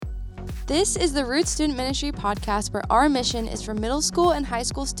This is the Roots Student Ministry podcast, where our mission is for middle school and high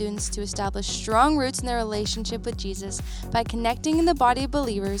school students to establish strong roots in their relationship with Jesus by connecting in the body of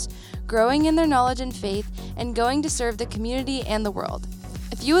believers, growing in their knowledge and faith, and going to serve the community and the world.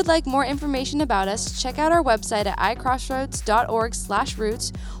 If you would like more information about us, check out our website at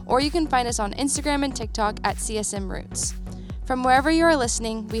icrossroads.org/roots, or you can find us on Instagram and TikTok at CSM Roots. From wherever you are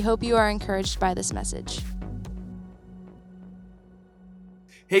listening, we hope you are encouraged by this message.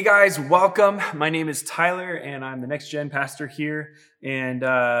 Hey guys, welcome. My name is Tyler and I'm the Next Gen pastor here. And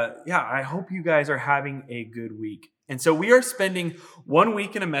I hope you guys are having a good week. And so we are spending 1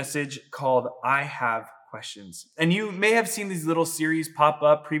 week in a message called I Have Questions. And you may have seen these little series pop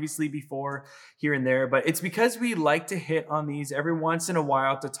up previously before here and there, but it's because we like to hit on these every once in a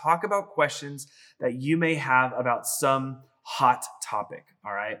while to talk about questions that you may have about some hot topic.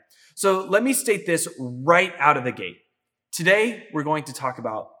 All right. So let me state this right out of the gate. Today, we're going to talk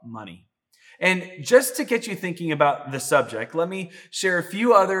about money. And just to get you thinking about the subject, let me share a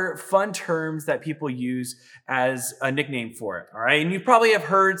few other fun terms that people use as a nickname for it, all right? And you probably have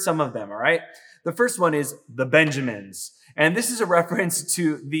heard some of them, all right? The first one is the Benjamins. And this is a reference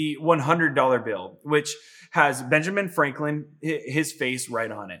to the $100 bill, which has Benjamin Franklin, his face right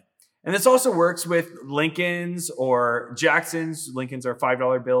on it. And this also works with Lincolns or Jacksons. Lincolns are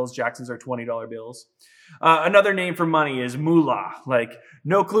 $5 bills. Jacksons are $20 bills. Another name for money is moolah. Like,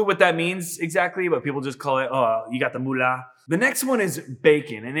 no clue what that means exactly, but people just call it, oh, you got the moolah. The next one is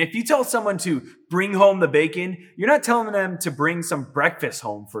bacon. And if you tell someone to bring home the bacon, you're not telling them to bring some breakfast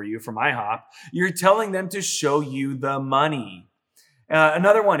home for you from IHOP. You're telling them to show you the money.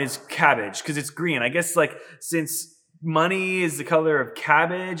 Another one is cabbage, because it's green. I guess, like, since money is the color of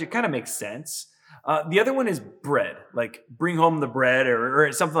cabbage, it kind of makes sense. The other one is bread, like bring home the bread or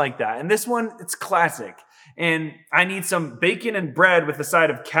something like that. And this one, it's classic. And I need some bacon and bread with a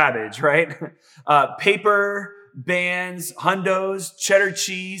side of cabbage, right? Paper, bands, hundos, cheddar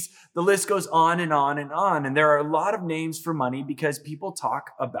cheese. The list goes on and on and on. And there are a lot of names for money because people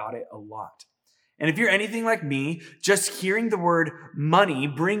talk about it a lot. And if you're anything like me, just hearing the word money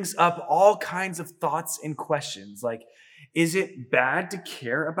brings up all kinds of thoughts and questions. Like, is it bad to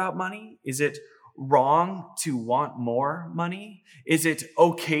care about money? Is it wrong to want more money? Is it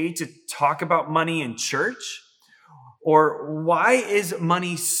okay to talk about money in church? Or why is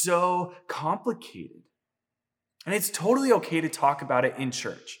money so complicated? And it's totally okay to talk about it in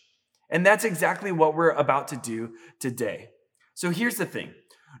church. And that's exactly what we're about to do today. So here's the thing.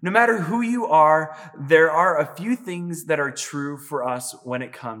 No matter who you are, there are a few things that are true for us when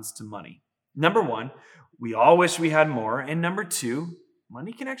it comes to money. Number one, we all wish we had more. And number two,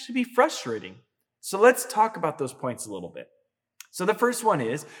 money can actually be frustrating. So let's talk about those points a little bit. So the first one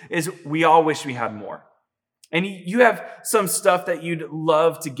is we all wish we had more. And you have some stuff that you'd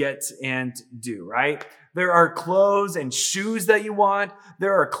love to get and do, right? There are clothes and shoes that you want.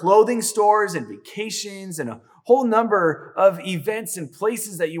 There are clothing stores and vacations and a whole number of events and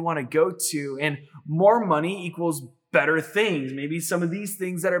places that you want to go to. And more money equals better things. Maybe some of these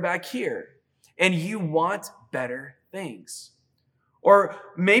things that are back here. And you want better things. Or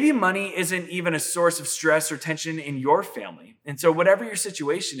maybe money isn't even a source of stress or tension in your family. And so whatever your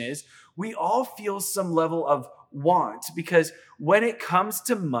situation is, we all feel some level of want because when it comes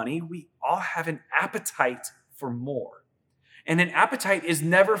to money, we all have an appetite for more. And an appetite is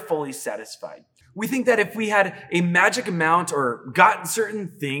never fully satisfied. We think that if we had a magic amount or gotten certain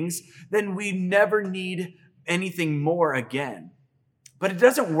things, then we never need anything more again. But it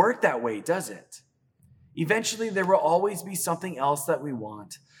doesn't work that way, does it? Eventually, there will always be something else that we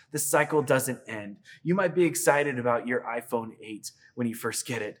want. The cycle doesn't end. You might be excited about your iPhone 8 when you first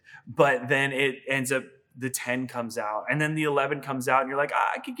get it, but then it ends up the 10 comes out, and then the 11 comes out, and you're like,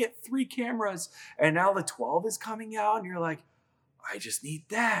 I could get 3 cameras, and now the 12 is coming out, and you're like, I just need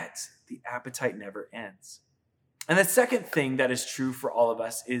that. The appetite never ends. And the second thing that is true for all of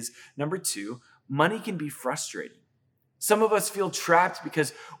us is, number 2, money can be frustrating. Some of us feel trapped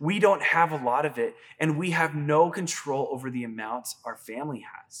because we don't have a lot of it and we have no control over the amounts our family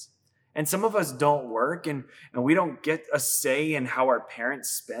has. And some of us don't work and we don't get a say in how our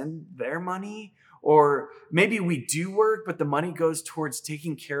parents spend their money. Or maybe we do work, but the money goes towards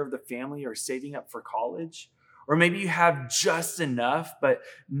taking care of the family or saving up for college. Or maybe you have just enough, but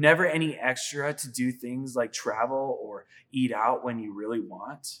never any extra to do things like travel or eat out when you really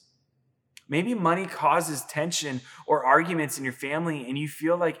want. Maybe money causes tension or arguments in your family, and you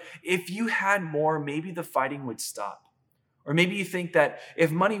feel like if you had more, maybe the fighting would stop. Or maybe you think that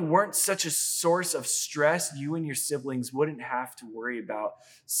if money weren't such a source of stress, you and your siblings wouldn't have to worry about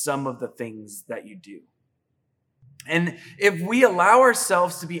some of the things that you do. And if we allow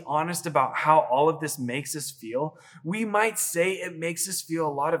ourselves to be honest about how all of this makes us feel, we might say it makes us feel a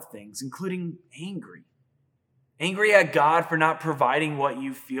lot of things, including angry. Angry at God for not providing what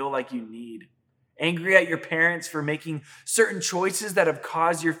you feel like you need. Angry at your parents for making certain choices that have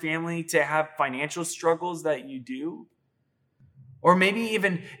caused your family to have financial struggles that you do. Or maybe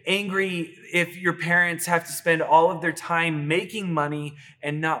even angry if your parents have to spend all of their time making money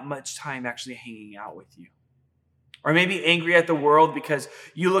and not much time actually hanging out with you. Or maybe angry at the world because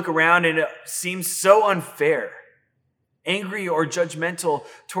you look around and it seems so unfair. Angry or judgmental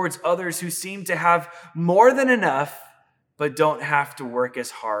towards others who seem to have more than enough, but don't have to work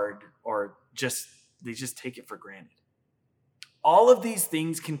as hard, or they just take it for granted. All of these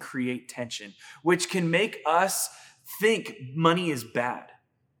things can create tension, which can make us think money is bad.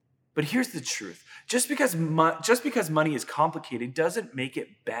 But here's the truth. Just because money is complicated doesn't make it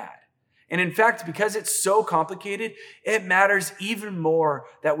bad. And in fact, because it's so complicated, it matters even more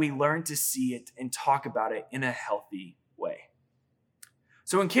that we learn to see it and talk about it in a healthy way.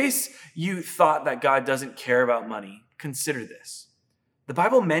 So in case you thought that God doesn't care about money, consider this. The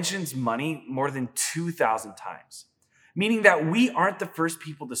Bible mentions money more than 2,000 times, meaning that we aren't the first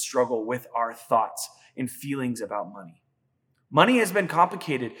people to struggle with our thoughts and feelings about money. Money has been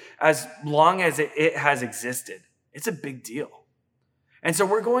complicated as long as it has existed. It's a big deal. And so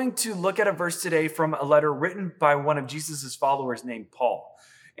we're going to look at a verse today from a letter written by one of Jesus' followers named Paul.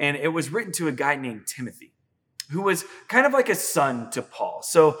 And it was written to a guy named Timothy, who was kind of like a son to Paul.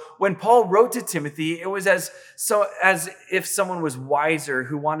 So when Paul wrote to Timothy, it was as if someone was wiser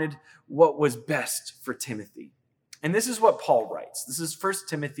who wanted what was best for Timothy. And this is what Paul writes. This is 1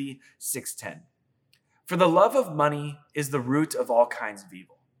 Timothy 6:10. For the love of money is the root of all kinds of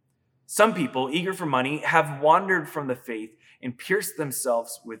evil. Some people, eager for money, have wandered from the faith and pierced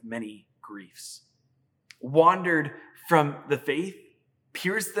themselves with many griefs. Wandered from the faith,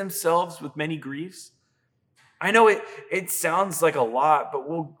 pierced themselves with many griefs. I know it sounds like a lot, but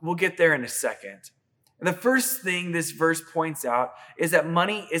we'll get there in a second. The first thing this verse points out is that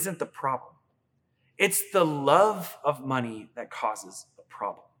money isn't the problem. It's the love of money that causes a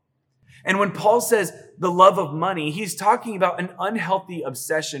problem. And when Paul says the love of money, he's talking about an unhealthy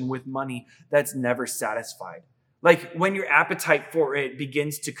obsession with money that's never satisfied. Like when your appetite for it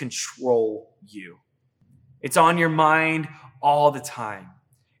begins to control you. It's on your mind all the time.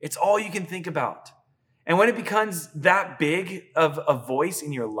 It's all you can think about. And when it becomes that big of a voice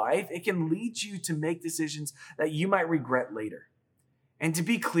in your life, it can lead you to make decisions that you might regret later. And to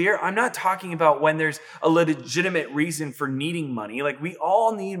be clear, I'm not talking about when there's a legitimate reason for needing money. Like we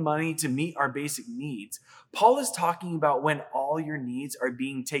all need money to meet our basic needs. Paul is talking about when all your needs are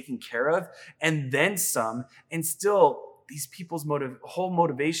being taken care of and then some, and still these people's whole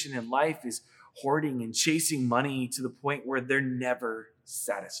motivation in life is hoarding and chasing money to the point where they're never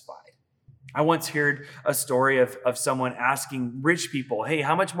satisfied. I once heard a story of someone asking rich people, hey,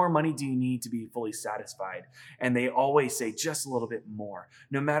 how much more money do you need to be fully satisfied? And they always say just a little bit more.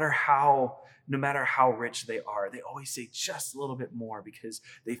 No matter how rich they are, they always say just a little bit more because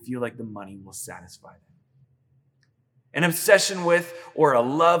they feel like the money will satisfy them. An obsession with or a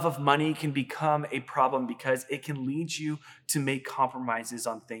love of money can become a problem because it can lead you to make compromises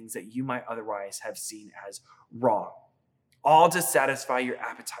on things that you might otherwise have seen as wrong, all to satisfy your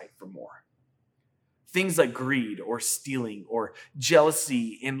appetite for more. Things like greed or stealing or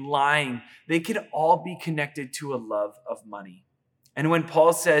jealousy and lying, they can all be connected to a love of money. And when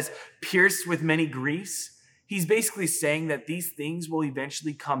Paul says pierced with many griefs, he's basically saying that these things will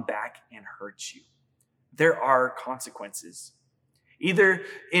eventually come back and hurt you. There are consequences, either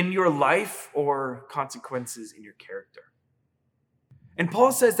in your life or consequences in your character. And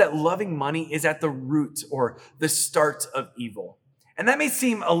Paul says that loving money is at the root or the start of evil. And that may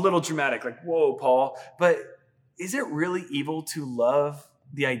seem a little dramatic, like, whoa, Paul, but is it really evil to love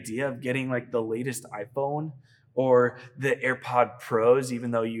the idea of getting like the latest iPhone or the AirPod Pros, even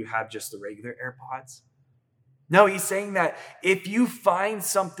though you have just the regular AirPods? No, he's saying that if you find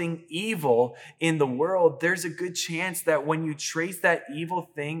something evil in the world, there's a good chance that when you trace that evil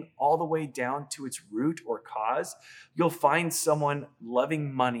thing all the way down to its root or cause, you'll find someone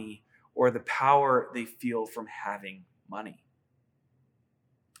loving money or the power they feel from having money.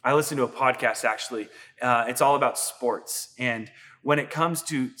 I listened to a podcast, actually. It's all about sports. And when it comes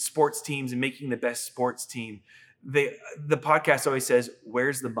to sports teams and making the best sports team, the podcast always says,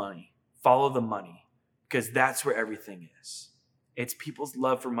 where's the money? Follow the money, because that's where everything is. It's people's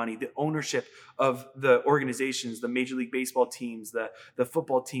love for money, the ownership of the organizations, the Major League Baseball teams, the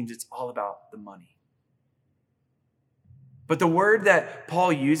football teams. It's all about the money. But the word that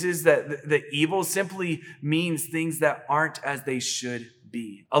Paul uses, that the evil, simply means things that aren't as they should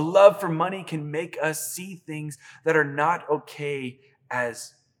be. A love for money can make us see things that are not okay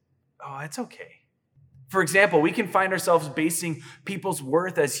as, oh, it's okay. For example, we can find ourselves basing people's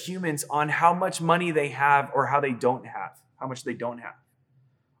worth as humans on how much money they have or how much they don't have.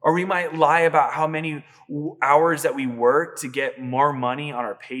 Or we might lie about how many hours that we work to get more money on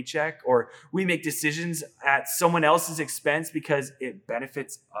our paycheck, or we make decisions at someone else's expense because it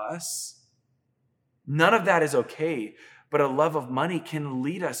benefits us. None of that is okay, but a love of money can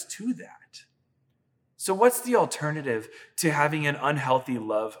lead us to that. So what's the alternative to having an unhealthy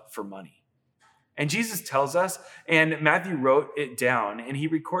love for money? And Jesus tells us, and Matthew wrote it down, and he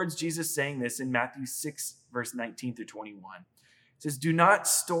records Jesus saying this in Matthew 6, verse 19 through 21. It says, "Do not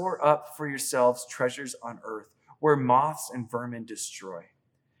store up for yourselves treasures on earth, where moths and vermin destroy,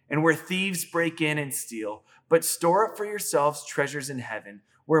 and where thieves break in and steal, but store up for yourselves treasures in heaven,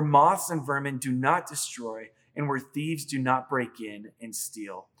 where moths and vermin do not destroy, and where thieves do not break in and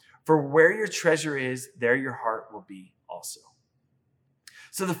steal. For where your treasure is, there your heart will be also."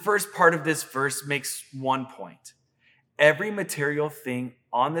 So the first part of this verse makes one point. Every material thing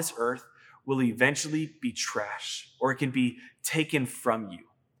on this earth will eventually be trash, or it can be taken from you.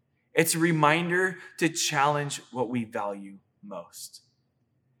 It's a reminder to challenge what we value most.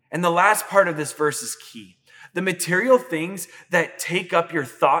 And the last part of this verse is key. The material things that take up your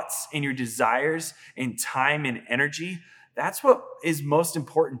thoughts and your desires and time and energy, that's what is most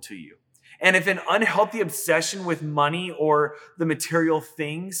important to you. And if an unhealthy obsession with money or the material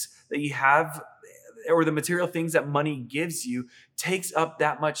things that you have, or the material things that money gives you, takes up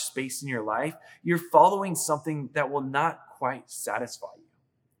that much space in your life, you're following something that will not quite satisfy you.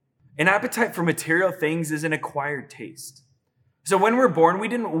 An appetite for material things is an acquired taste. So when we're born, we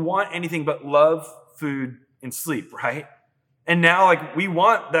didn't want anything but love, food, and sleep, right? And now we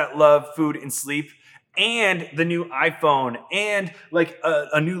want that love, food, and sleep, and the new iPhone, and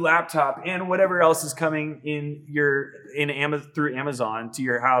a new laptop, and whatever else is coming through Amazon to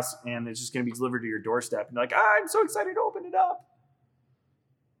your house, and it's just going to be delivered to your doorstep. And you're like, I'm so excited to open it up.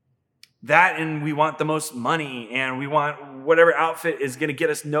 That, and we want the most money, and we want whatever outfit is going to get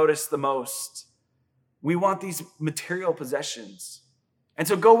us noticed the most. We want these material possessions. And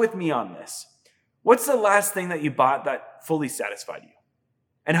so go with me on this. What's the last thing that you bought that fully satisfied you?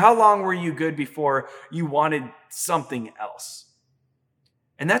 And how long were you good before you wanted something else?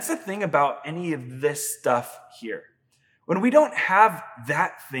 And that's the thing about any of this stuff here. When we don't have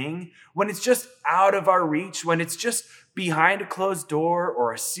that thing, when it's just out of our reach, when it's just behind a closed door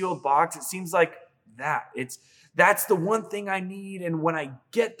or a sealed box, it seems like that's the one thing I need. And when I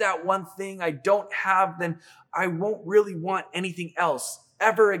get that one thing I don't have, then I won't really want anything else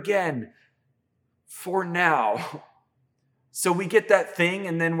ever again for now. So we get that thing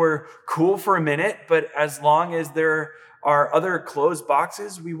and then we're cool for a minute, but as long as there are other closed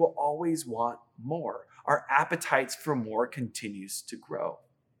boxes, we will always want more. Our appetites for more continues to grow.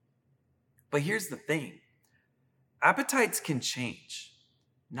 But here's the thing. Appetites can change,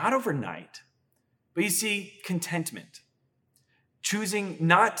 not overnight, but you see, contentment, choosing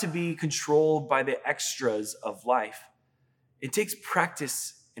not to be controlled by the extras of life, it takes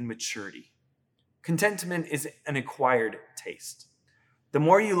practice and maturity. Contentment is an acquired taste. The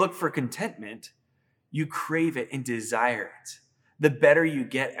more you look for contentment, you crave it and desire it. The better you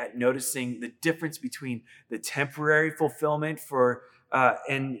get at noticing the difference between the temporary fulfillment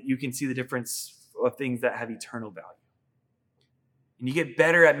and you can see the difference of things that have eternal value. And you get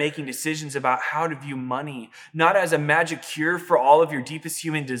better at making decisions about how to view money, not as a magic cure for all of your deepest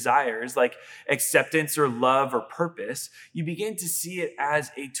human desires, like acceptance or love or purpose. You begin to see it as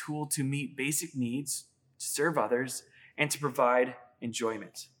a tool to meet basic needs, to serve others, and to provide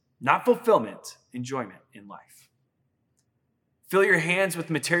enjoyment. Not fulfillment, enjoyment in life. Fill your hands with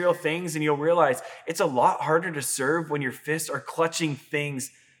material things and you'll realize it's a lot harder to serve when your fists are clutching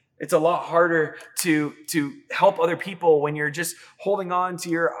things. It's a lot harder to help other people when you're just holding on to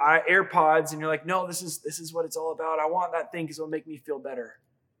your AirPods and you're like, no, this is what it's all about. I want that thing because it'll make me feel better.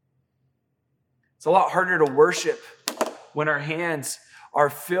 It's a lot harder to worship when our hands are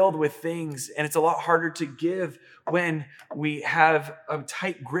filled with things, and it's a lot harder to give when we have a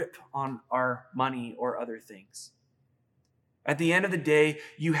tight grip on our money or other things. At the end of the day,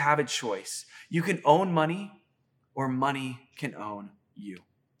 you have a choice. You can own money, or money can own you.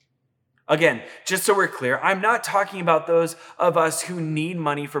 Again, just so we're clear, I'm not talking about those of us who need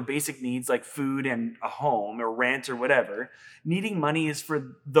money for basic needs like food and a home or rent or whatever. Needing money is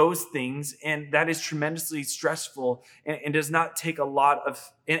for those things, and that is tremendously stressful and does not take a lot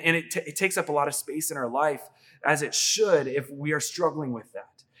of, and it takes up a lot of space in our life, as it should if we are struggling with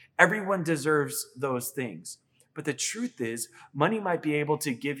that. Everyone deserves those things. But the truth is, money might be able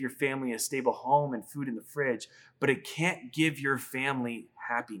to give your family a stable home and food in the fridge, but it can't give your family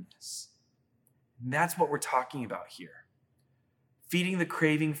happiness. And that's what we're talking about here. Feeding the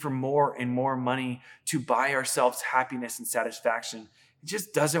craving for more and more money to buy ourselves happiness and satisfaction, it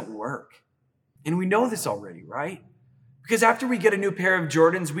just doesn't work. And we know this already, right? Because after we get a new pair of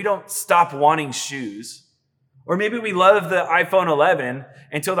Jordans, we don't stop wanting shoes. Or maybe we love the iPhone 11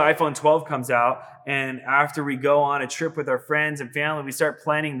 until the iPhone 12 comes out. And after we go on a trip with our friends and family, we start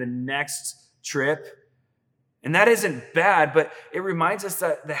planning the next trip. And that isn't bad, but it reminds us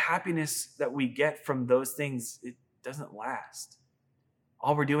that the happiness that we get from those things, it doesn't last.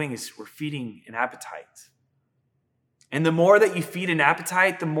 All we're doing is we're feeding an appetite. And the more that you feed an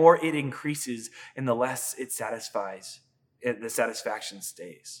appetite, the more it increases and the less it satisfies, the satisfaction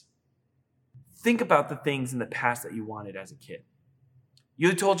stays. Think about the things in the past that you wanted as a kid.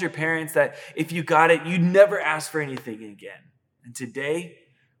 You told your parents that if you got it, you'd never ask for anything again. And today,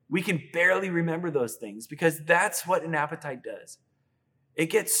 we can barely remember those things because that's what an appetite does. It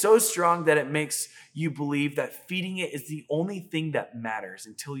gets so strong that it makes you believe that feeding it is the only thing that matters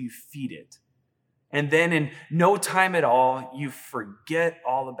until you feed it. And then in no time at all, you forget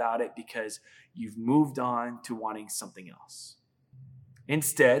all about it because you've moved on to wanting something else.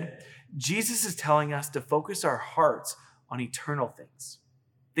 Instead, Jesus is telling us to focus our hearts on eternal things,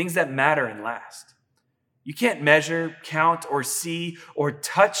 things that matter and last. You can't measure, count, or see, or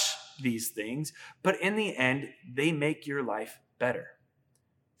touch these things, but in the end, they make your life better.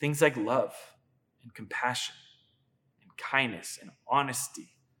 Things like love and compassion and kindness and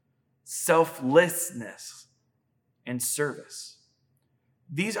honesty, selflessness and service.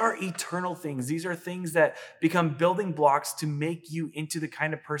 These are eternal things. These are things that become building blocks to make you into the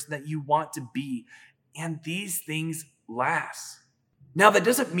kind of person that you want to be. And these things last. Now, that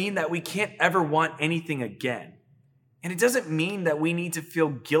doesn't mean that we can't ever want anything again. And it doesn't mean that we need to feel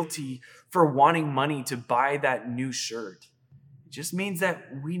guilty for wanting money to buy that new shirt. It just means that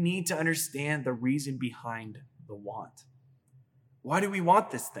we need to understand the reason behind the want. Why do we want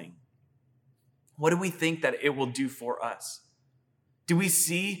this thing? What do we think that it will do for us? Do we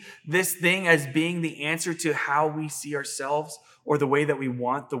see this thing as being the answer to how we see ourselves or the way that we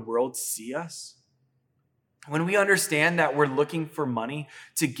want the world to see us? When we understand that we're looking for money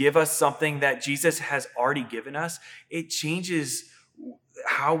to give us something that Jesus has already given us, it changes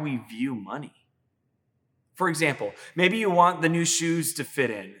how we view money. For example, maybe you want the new shoes to fit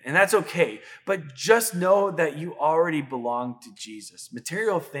in, and that's okay, but just know that you already belong to Jesus.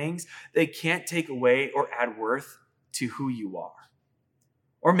 Material things, they can't take away or add worth to who you are.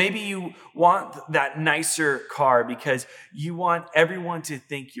 Or maybe you want that nicer car because you want everyone to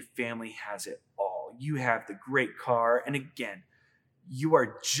think your family has it all. You have the great car. And again, you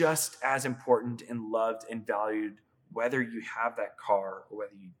are just as important and loved and valued whether you have that car or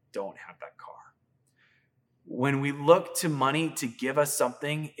whether you don't have that car. When we look to money to give us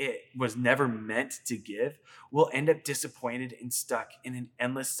something it was never meant to give, we'll end up disappointed and stuck in an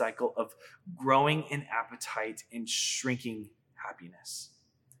endless cycle of growing in appetite and shrinking happiness.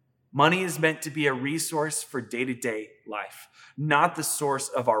 Money is meant to be a resource for day-to-day life, not the source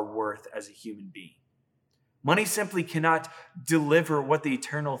of our worth as a human being. Money simply cannot deliver what the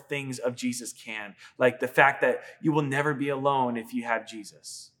eternal things of Jesus can, like the fact that you will never be alone if you have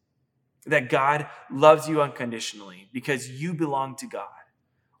Jesus, that God loves you unconditionally because you belong to God,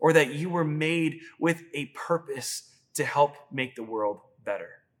 or that you were made with a purpose to help make the world better.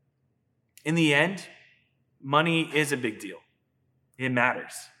 In the end, money is a big deal. It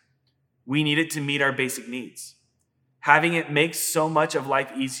matters. We need it to meet our basic needs. Having it makes so much of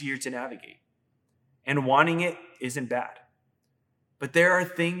life easier to navigate. And wanting it isn't bad. But there are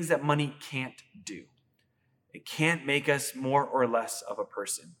things that money can't do. It can't make us more or less of a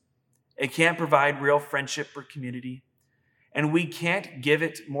person. It can't provide real friendship or community. And we can't give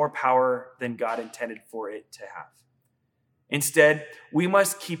it more power than God intended for it to have. Instead, we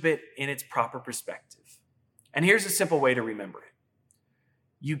must keep it in its proper perspective. And here's a simple way to remember it.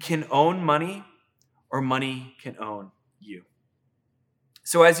 You can own money, or money can own you.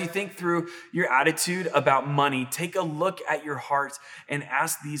 So as you think through your attitude about money, take a look at your heart and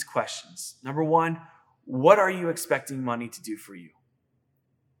ask these questions. Number one, what are you expecting money to do for you?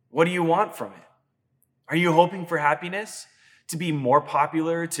 What do you want from it? Are you hoping for happiness? to be more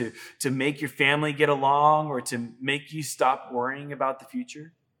popular, to make your family get along, or to make you stop worrying about the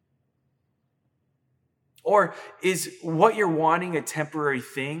future? Or is what you're wanting a temporary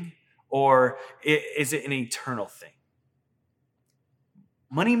thing, or is it an eternal thing?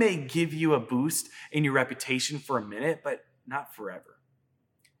 Money may give you a boost in your reputation for a minute, but not forever.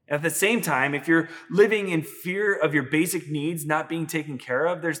 At the same time, if you're living in fear of your basic needs not being taken care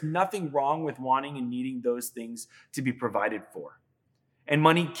of, there's nothing wrong with wanting and needing those things to be provided for. And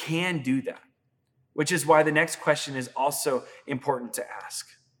money can do that, which is why the next question is also important to ask.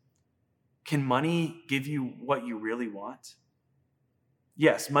 Can money give you what you really want?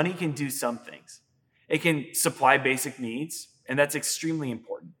 Yes, money can do some things. It can supply basic needs, and that's extremely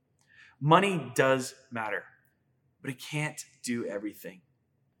important. Money does matter, but it can't do everything.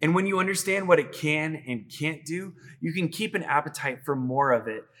 And when you understand what it can and can't do, you can keep an appetite for more of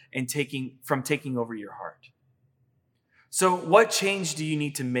it and taking over your heart. So what change do you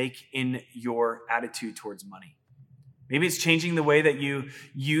need to make in your attitude towards money? Maybe it's changing the way that you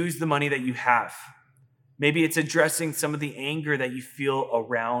use the money that you have. Maybe it's addressing some of the anger that you feel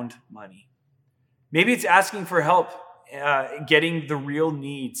around money. Maybe it's asking for help getting the real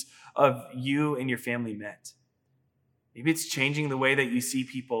needs of you and your family met. Maybe it's changing the way that you see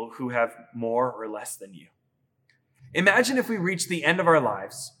people who have more or less than you. Imagine if we reached the end of our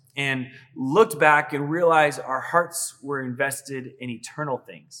lives and looked back and realized our hearts were invested in eternal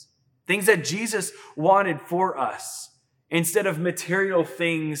things, things that Jesus wanted for us, instead of material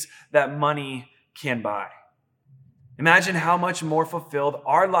things that money can buy. Imagine how much more fulfilled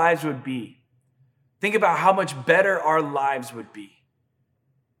our lives would be. Think about how much better our lives would be.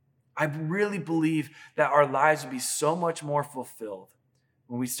 I really believe that our lives would be so much more fulfilled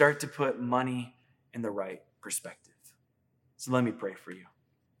when we start to put money in the right perspective. So let me pray for you.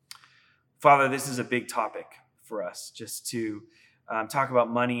 Father, this is a big topic for us, just to talk about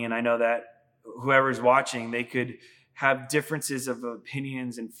money. And I know that whoever's watching, they could have differences of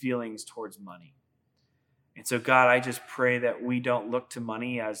opinions and feelings towards money. And so, God, I just pray that we don't look to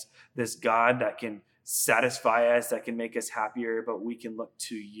money as this God that can satisfy us, that can make us happier, but we can look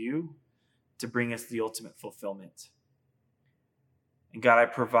to you to bring us the ultimate fulfillment. And God, I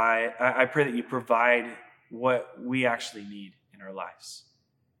pray that you provide what we actually need in our lives.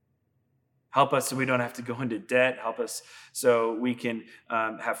 Help us so we don't have to go into debt. Help us so we can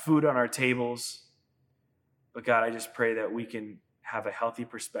have food on our tables. But God, I just pray that we can have a healthy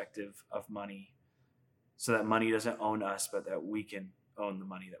perspective of money so that money doesn't own us, but that we can own the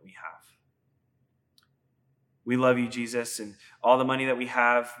money that we have. We love you, Jesus, and all the money that we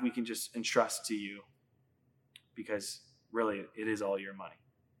have, we can just entrust to you because really it is all your money.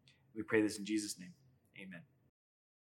 We pray this in Jesus' name. Amen.